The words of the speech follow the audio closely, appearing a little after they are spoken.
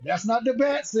That's not the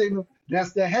bat signal.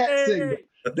 That's the hat signal.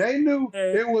 Hey, They knew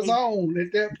hey, it was hey, on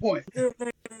at that point.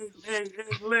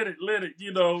 let it.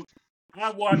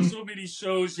 I watched so many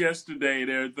shows yesterday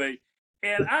and everything,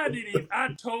 and I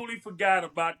totally forgot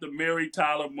about the Mary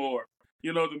Tyler Moore.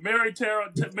 The Mary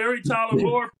Tyler Yeah.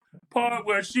 Moore part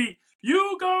where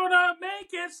you gonna make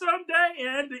it someday,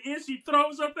 and she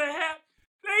throws up her hat.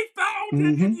 They found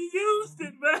it and Hmm. he used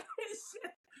it, man.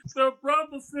 The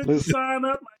brother sent the Listen, sign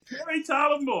up like Mary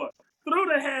Tyler Moore. Threw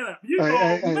the hat up. You hey,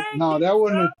 hey, gonna hey, make no, it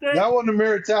someday. that wasn't a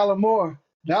Mary Tyler Moore.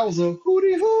 That was a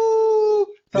hootie hoo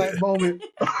type moment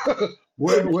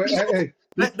Look, where you hey, know, hey,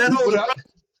 that but older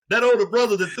that older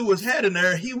brother that threw his hat in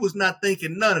there, he was not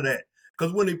thinking none of that.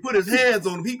 Because when he put his hands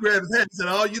on him, he grabbed his hat and said,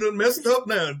 "Oh, you done messed up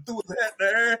now," and threw his hat in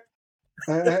there.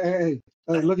 hey,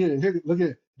 look at it, look at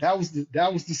it. That was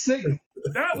the signal.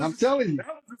 That I'm was telling you, that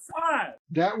was a sign.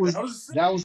 that That was was a that was